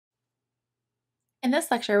In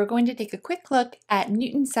this lecture, we're going to take a quick look at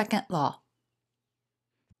Newton's second law.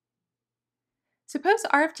 Suppose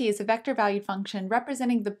r of t is a vector-valued function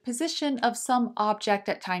representing the position of some object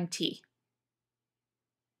at time t.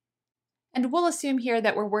 And we'll assume here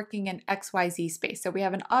that we're working in xyz space, so we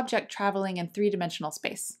have an object traveling in three-dimensional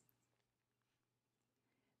space.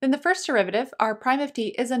 Then the first derivative, r prime of t,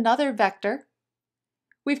 is another vector.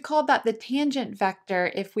 We've called that the tangent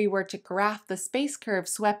vector if we were to graph the space curve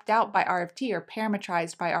swept out by r of t or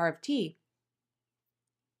parametrized by r of t.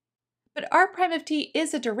 But r prime of t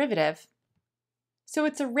is a derivative, so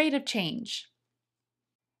it's a rate of change.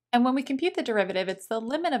 And when we compute the derivative, it's the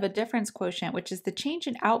limit of a difference quotient, which is the change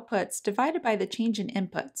in outputs divided by the change in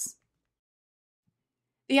inputs.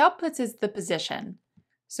 The outputs is the position.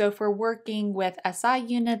 So if we're working with SI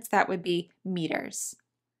units, that would be meters.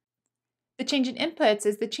 The change in inputs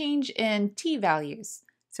is the change in t values.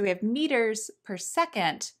 So we have meters per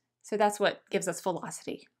second, so that's what gives us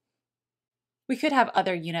velocity. We could have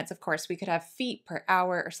other units, of course. We could have feet per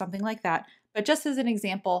hour or something like that. But just as an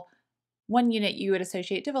example, one unit you would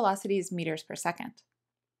associate to velocity is meters per second.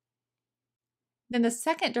 Then the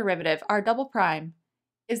second derivative, r double prime,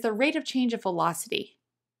 is the rate of change of velocity.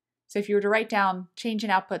 So if you were to write down change in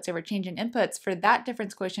outputs over change in inputs, for that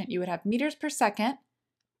difference quotient, you would have meters per second.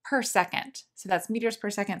 So that's meters per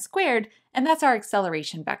second squared, and that's our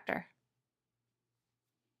acceleration vector.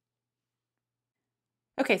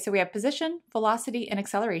 Okay, so we have position, velocity, and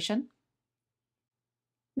acceleration.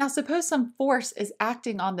 Now suppose some force is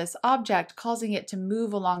acting on this object, causing it to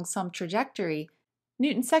move along some trajectory.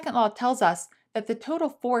 Newton's second law tells us that the total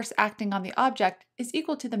force acting on the object is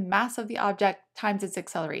equal to the mass of the object times its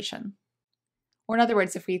acceleration. Or in other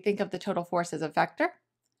words, if we think of the total force as a vector,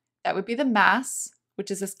 that would be the mass, which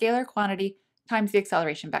is a scalar quantity, times the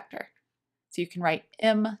acceleration vector. So you can write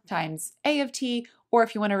m times a of t, or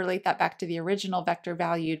if you want to relate that back to the original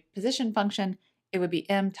vector-valued position function, it would be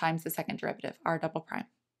m times the second derivative, r double prime.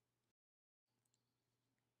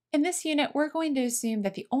 In this unit, we're going to assume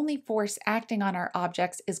that the only force acting on our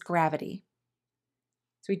objects is gravity.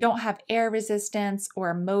 So we don't have air resistance or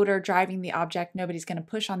a motor driving the object. Nobody's going to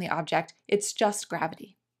push on the object. It's just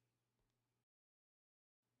gravity.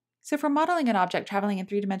 So if we're modeling an object traveling in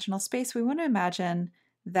three-dimensional space, we want to imagine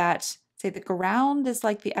that, say, the ground is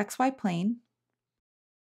like the xy plane.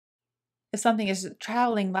 If something is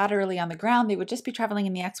traveling laterally on the ground, they would just be traveling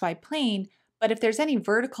in the xy plane. But if there's any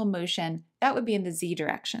vertical motion, that would be in the z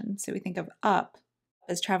direction. So we think of up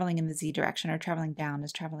as traveling in the z direction, or traveling down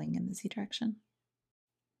as traveling in the z direction.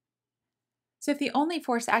 So if the only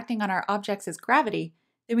force acting on our objects is gravity,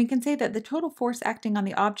 then we can say that the total force acting on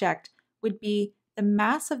the object would be the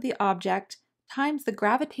mass of the object times the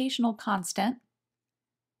gravitational constant.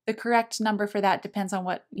 The correct number for that depends on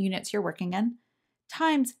what units you're working in,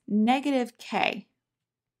 times negative k.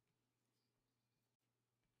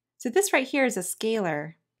 So this right here is a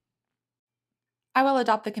scalar. I will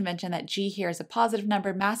adopt the convention that g here is a positive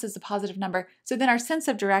number, mass is a positive number, so then our sense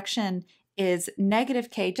of direction is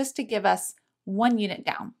negative k, just to give us one unit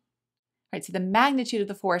down. Right, so the magnitude of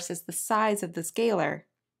the force is the size of the scalar.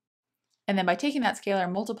 And then by taking that scalar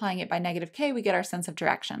and multiplying it by negative k, we get our sense of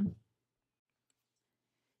direction.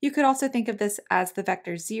 You could also think of this as the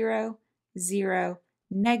vector 0, 0,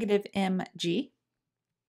 negative mg.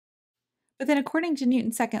 But then according to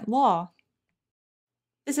Newton's second law,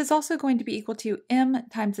 this is also going to be equal to m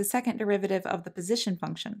times the second derivative of the position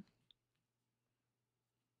function.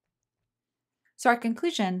 So our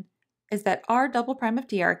conclusion is that r double prime of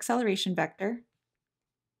t, our acceleration vector,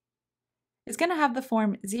 is going to have the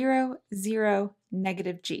form 0, 0,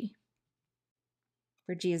 negative g,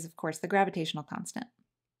 where g is, of course, the gravitational constant.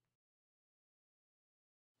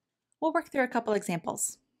 We'll work through a couple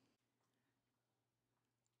examples.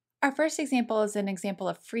 Our first example is an example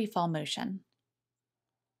of free fall motion.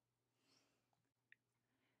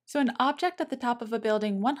 So an object at the top of a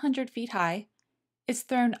building 100 feet high is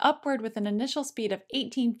thrown upward with an initial speed of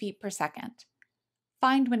 18 feet per second.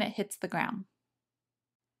 Find when it hits the ground.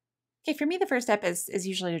 Okay, for me the first step is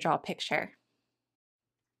usually to draw a picture.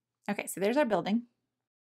 Okay, so there's our building.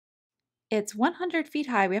 It's 100 feet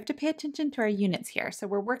high. We have to pay attention to our units here, so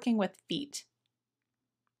we're working with feet.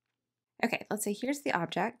 Okay, let's say here's the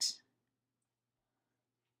object.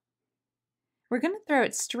 We're going to throw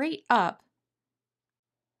it straight up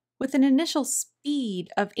with an initial speed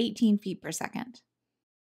of 18 feet per second.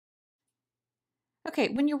 Okay,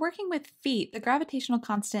 when you're working with feet, the gravitational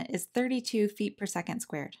constant is 32 feet per second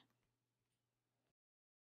squared.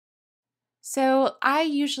 So I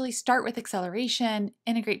usually start with acceleration,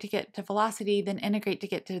 integrate to get to velocity, then integrate to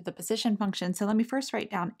get to the position function. So let me first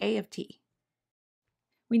write down a of t.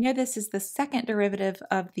 We know this is the second derivative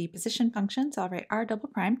of the position function, so I'll write r double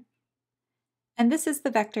prime. And this is the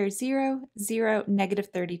vector 0, 0, negative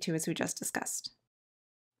 32 as we just discussed.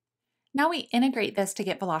 Now we integrate this to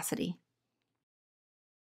get velocity.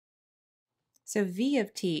 So v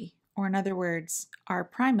of t, or in other words, r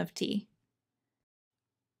prime of t.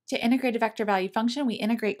 To integrate a vector value function, we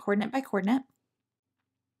integrate coordinate by coordinate.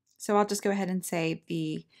 So I'll just go ahead and say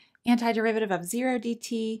the antiderivative of 0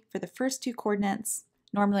 dt for the first two coordinates.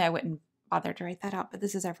 Normally I wouldn't bother to write that out, but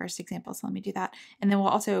this is our first example, so let me do that. And then we'll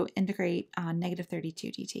also integrate negative 32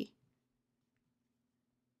 dt.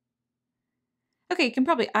 Okay, you can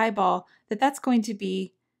probably eyeball that that's going to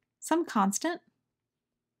be some constant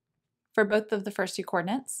for both of the first two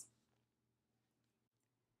coordinates.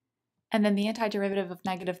 And then the antiderivative of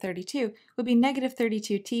negative 32 would be negative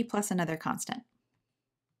 32t plus another constant.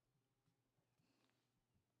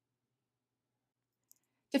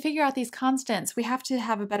 To figure out these constants, we have to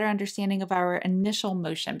have a better understanding of our initial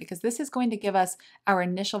motion because this is going to give us our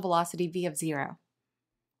initial velocity v of 0.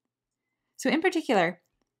 So in particular,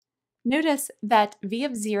 notice that v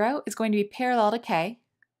of 0 is going to be parallel to k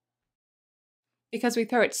because we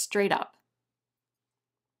throw it straight up.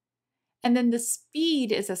 And then the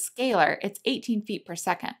speed is a scalar, it's 18 feet per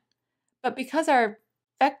second. But because our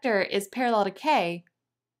vector is parallel to k,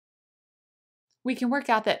 we can work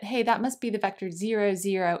out that, hey, that must be the vector 0,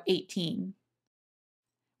 0, 18.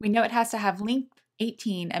 We know it has to have length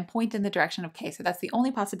 18 and point in the direction of k, so that's the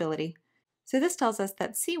only possibility. So this tells us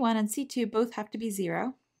that C1 and C2 both have to be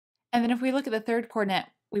 0. And then if we look at the third coordinate,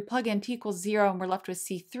 we plug in t equals 0 and we're left with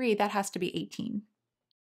C3, that has to be 18.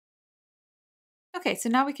 Okay, so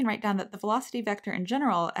now we can write down that the velocity vector in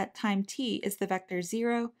general at time t is the vector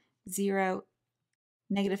 0, 0,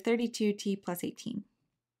 negative 32t plus 18.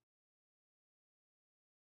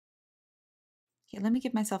 Okay, let me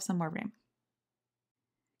give myself some more room.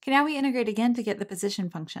 Okay, now we integrate again to get the position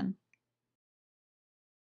function.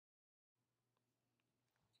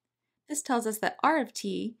 This tells us that r of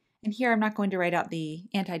t, and here I'm not going to write out the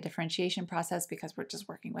anti-differentiation process because we're just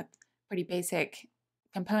working with pretty basic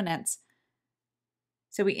components.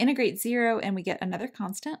 So we integrate 0 and we get another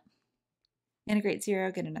constant. Integrate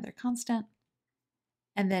 0, get another constant.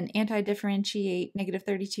 And then anti-differentiate negative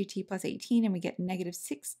 32t plus 18 and we get negative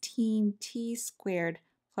 16t squared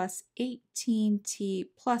plus 18t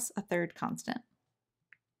plus a third constant.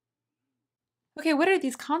 Okay, what are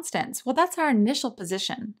these constants? Well, that's our initial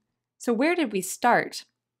position. So where did we start?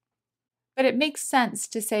 But it makes sense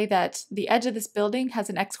to say that the edge of this building has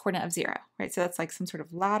an x-coordinate of 0, right? So that's like some sort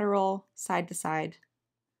of lateral side-to-side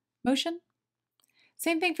motion.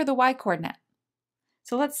 Same thing for the y-coordinate.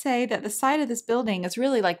 So let's say that the side of this building is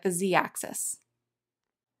really like the z-axis.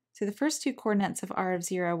 So the first two coordinates of r of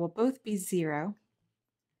 0 will both be 0.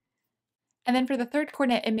 And then for the third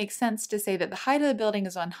coordinate, it makes sense to say that the height of the building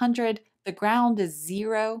is 100, the ground is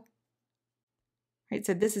 0. Right,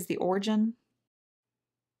 so this is the origin.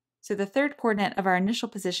 So the third coordinate of our initial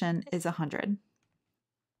position is 100.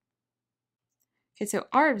 Okay, so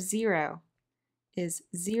r of 0 is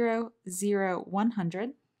 0, 0,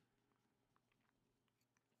 100.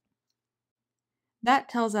 That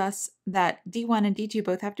tells us that d1 and d2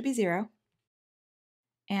 both have to be 0.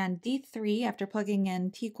 And d3, after plugging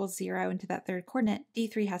in t equals 0 into that third coordinate,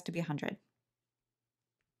 d3 has to be 100.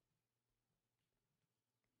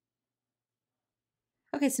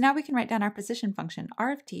 Okay, so now we can write down our position function.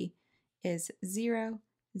 R of t is 0,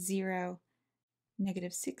 0,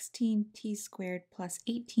 negative 16t squared plus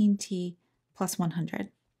 18t plus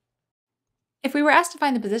 100. If we were asked to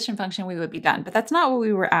find the position function, we would be done, but that's not what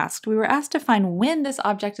we were asked. We were asked to find when this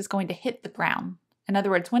object is going to hit the ground. In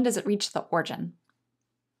other words, when does it reach the origin?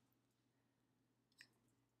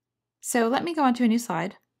 So let me go on to a new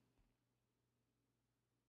slide.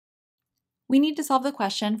 We need to solve the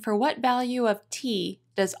question, for what value of t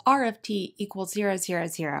does r of t equal 0, 0,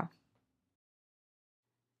 0?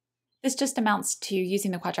 This just amounts to using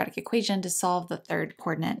the quadratic equation to solve the third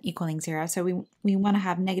coordinate equaling 0. So we want to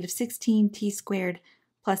have negative 16t squared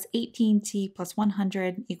plus 18t plus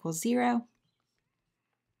 100 equals 0.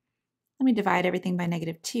 Let me divide everything by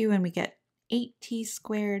negative 2 and we get 8t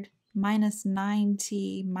squared minus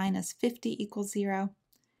 9t minus 50 equals 0.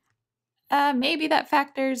 Maybe that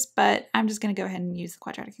factors, but I'm just going to go ahead and use the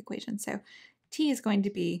quadratic equation. So t is going to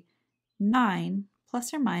be 9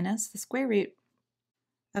 plus or minus the square root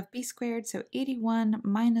of b squared, so 81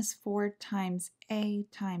 minus 4 times a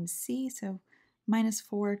times c, so minus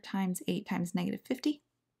 4 times 8 times negative 50,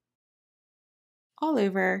 all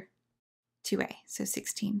over 2a, so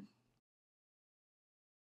 16.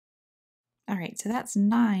 All right, so that's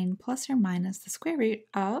 9 plus or minus the square root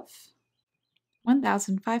of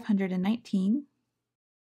 1,519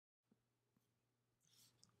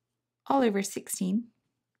 all over 16.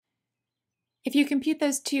 If you compute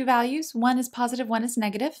those two values, one is positive, one is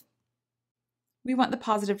negative, we want the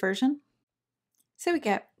positive version. So we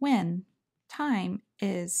get when time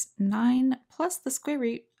is 9 plus the square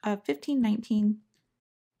root of 1519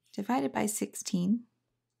 divided by 16,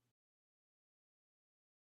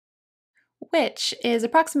 which is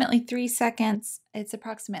approximately 3 seconds. It's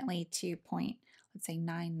approximately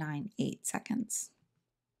 2.998 seconds.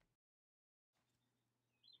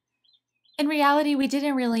 In reality, we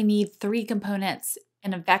didn't really need 3 components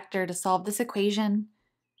in a vector to solve this equation.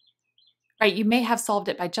 Right, you may have solved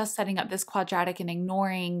it by just setting up this quadratic and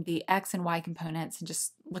ignoring the x and y components and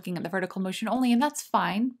just looking at the vertical motion only, and that's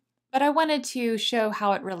fine. But I wanted to show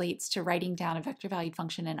how it relates to writing down a vector valued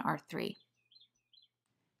function in R3.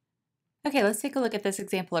 Okay, let's take a look at this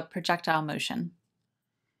example of projectile motion.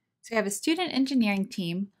 So we have a student engineering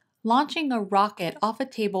team launching a rocket off a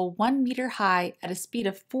table 1 meter high at a speed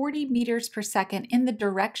of 40 meters per second in the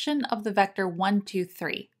direction of the vector 1, 2,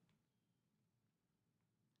 3.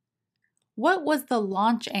 What was the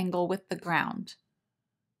launch angle with the ground?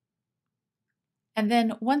 And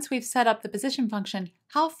then once we've set up the position function,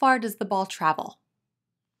 how far does the ball travel?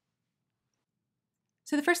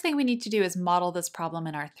 So the first thing we need to do is model this problem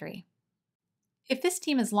in R3. If this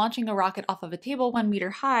team is launching a rocket off of a table 1 meter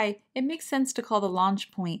high, it makes sense to call the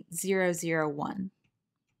launch point 0, 0, 1.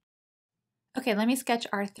 Okay, let me sketch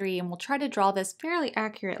R3 and we'll try to draw this fairly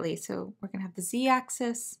accurately. So we're going to have the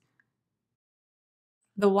z-axis,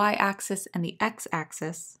 the y-axis, and the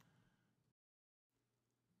x-axis.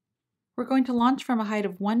 We're going to launch from a height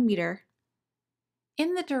of 1 meter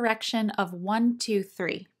in the direction of 1, 2,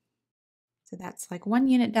 3. So that's like 1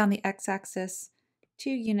 unit down the x-axis, 2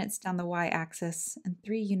 units down the y-axis, and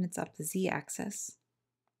 3 units up the z-axis.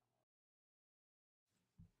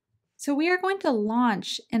 So we are going to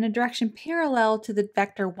launch in a direction parallel to the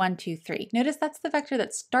vector 1, 2, 3. Notice that's the vector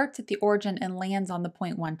that starts at the origin and lands on the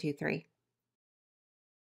point 1, 2, 3.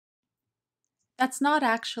 That's not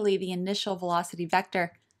actually the initial velocity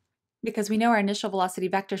vector because we know our initial velocity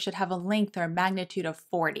vector should have a length or a magnitude of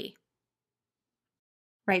 40.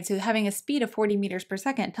 Right, so having a speed of 40 meters per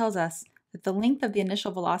second tells us that the length of the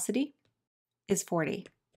initial velocity is 40.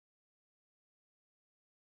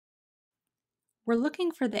 We're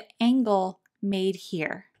looking for the angle made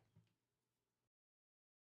here.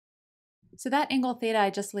 So that angle theta I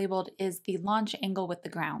just labeled is the launch angle with the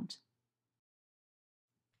ground.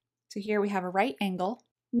 So here we have a right angle.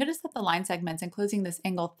 Notice that the line segments enclosing this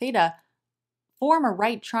angle theta form a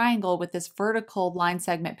right triangle with this vertical line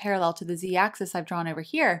segment parallel to the z-axis I've drawn over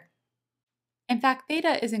here. In fact,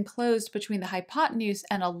 theta is enclosed between the hypotenuse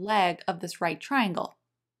and a leg of this right triangle.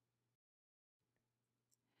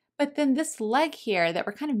 But then this leg here that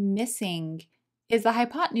we're kind of missing is the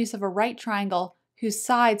hypotenuse of a right triangle whose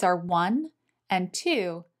sides are 1 and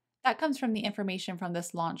 2. That comes from the information from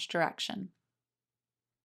this launch direction.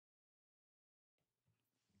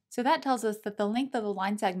 So that tells us that the length of the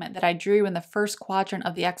line segment that I drew in the first quadrant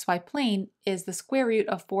of the xy plane is the square root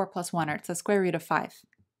of 4 plus 1, or it's the square root of 5.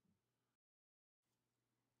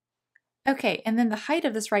 Okay, and then the height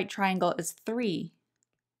of this right triangle is 3.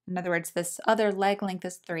 In other words, this other leg length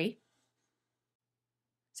is 3.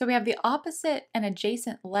 So we have the opposite and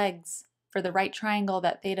adjacent legs for the right triangle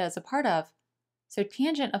that theta is a part of. So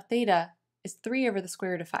tangent of theta is 3 over the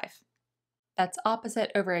square root of 5. That's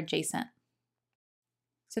opposite over adjacent.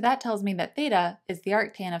 So that tells me that theta is the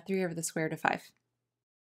arctan of 3 over the square root of 5.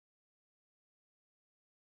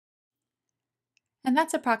 And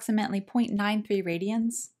that's approximately 0.93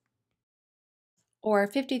 radians, or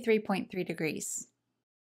 53.3 degrees.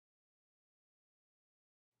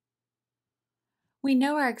 We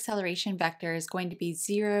know our acceleration vector is going to be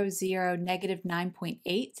 0, 0, negative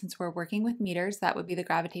 9.8. Since we're working with meters, that would be the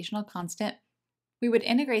gravitational constant. We would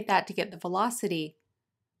integrate that to get the velocity.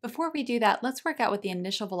 Before we do that, let's work out what the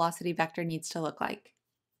initial velocity vector needs to look like.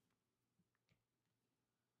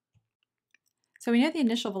 So we know the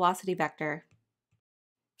initial velocity vector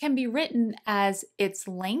can be written as its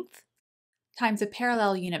length times a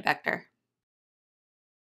parallel unit vector.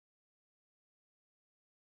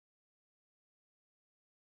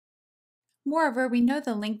 Moreover, we know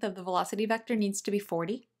the length of the velocity vector needs to be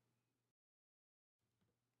 40.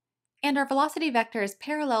 And our velocity vector is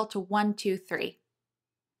parallel to 1, 2, 3.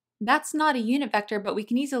 That's not a unit vector, but we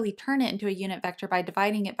can easily turn it into a unit vector by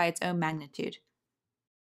dividing it by its own magnitude.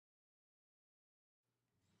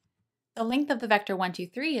 The length of the vector 1, 2,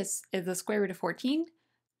 3 is the square root of 14.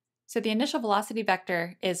 So the initial velocity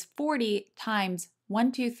vector is 40 times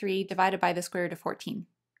 1, 2, 3 divided by the square root of 14.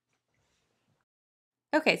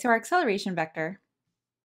 Okay, so our acceleration vector,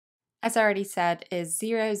 as I already said, is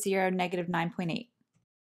 0, 0, negative 9.8.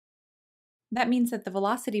 That means that the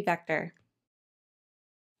velocity vector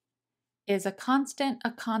is a constant,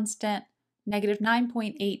 negative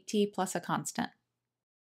 9.8 t plus a constant.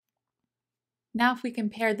 Now if we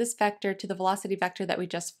compare this vector to the velocity vector that we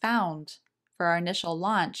just found for our initial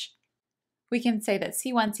launch, we can say that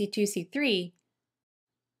c1, c2, c3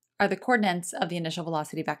 are the coordinates of the initial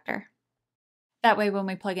velocity vector. That way when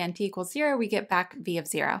we plug in t equals 0, we get back v of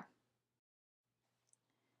 0.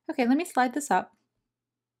 Okay, let me slide this up.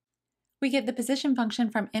 We get the position function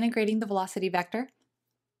from integrating the velocity vector.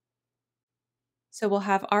 So we'll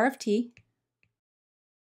have r of t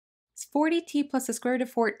is 40t plus the square root of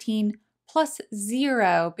 14 plus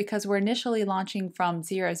 0 because we're initially launching from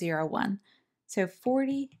 0, 0, 1. So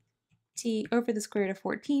 40t over the square root of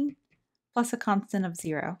 14 plus a constant of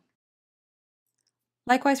 0.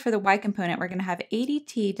 Likewise for the y component, we're going to have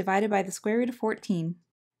 80t divided by the square root of 14.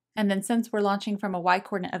 And then since we're launching from a y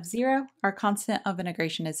coordinate of 0, our constant of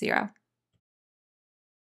integration is 0.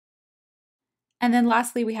 And then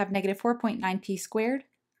lastly, we have negative 4.9t squared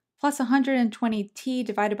plus 120t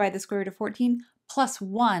divided by the square root of 14 plus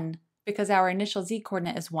 1 because our initial z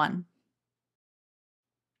coordinate is 1.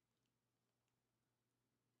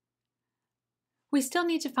 We still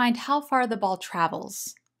need to find how far the ball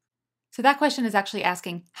travels. So that question is actually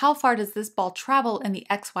asking, how far does this ball travel in the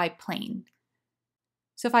xy plane?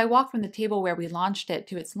 So if I walk from the table where we launched it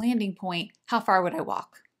to its landing point, how far would I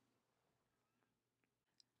walk?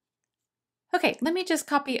 Okay, let me just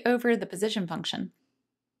copy over the position function.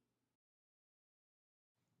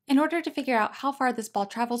 In order to figure out how far this ball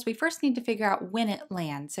travels, we first need to figure out when it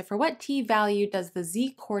lands. So for what t value does the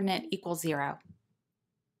z coordinate equal 0?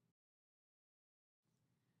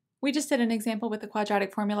 We just did an example with the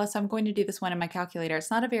quadratic formula, so I'm going to do this one in my calculator.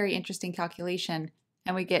 It's not a very interesting calculation,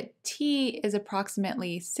 and we get t is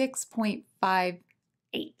approximately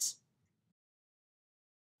 6.58.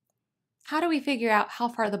 How do we figure out how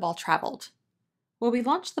far the ball traveled? Well, we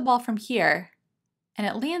launched the ball from here, and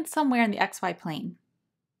it lands somewhere in the xy plane.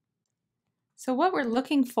 So what we're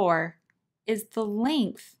looking for is the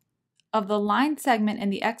length of the line segment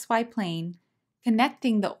in the xy plane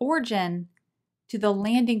connecting the origin to the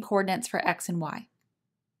landing coordinates for x and y.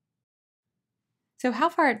 So how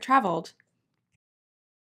far it traveled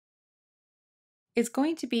is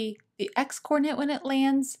going to be the x coordinate when it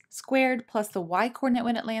lands squared plus the y coordinate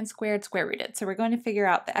when it lands squared, square rooted. So we're going to figure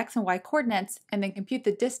out the x and y coordinates and then compute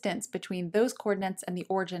the distance between those coordinates and the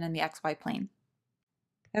origin in the xy plane.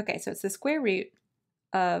 Okay, so it's the square root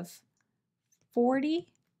of 40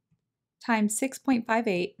 times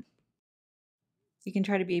 6.58. You can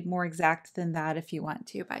try to be more exact than that if you want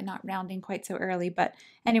to by not rounding quite so early. But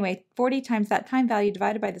anyway, 40 times that time value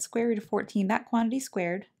divided by the square root of 14, that quantity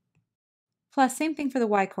squared, plus same thing for the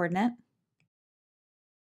y coordinate.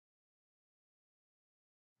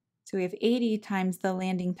 So we have 80 times the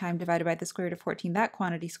landing time divided by the square root of 14, that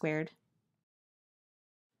quantity squared.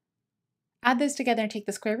 Add those together and take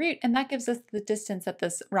the square root, and that gives us the distance that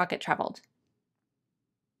this rocket traveled.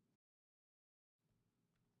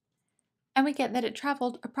 And we get that it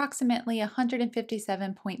traveled approximately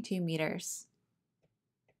 157.2 meters.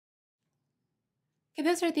 Okay,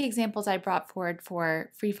 those are the examples I brought forward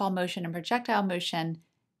for freefall motion and projectile motion.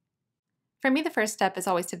 For me, the first step is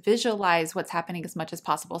always to visualize what's happening as much as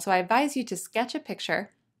possible. So I advise you to sketch a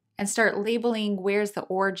picture and start labeling where's the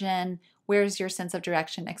origin, where's your sense of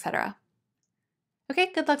direction, etc. Okay,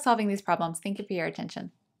 good luck solving these problems. Thank you for your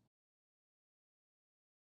attention.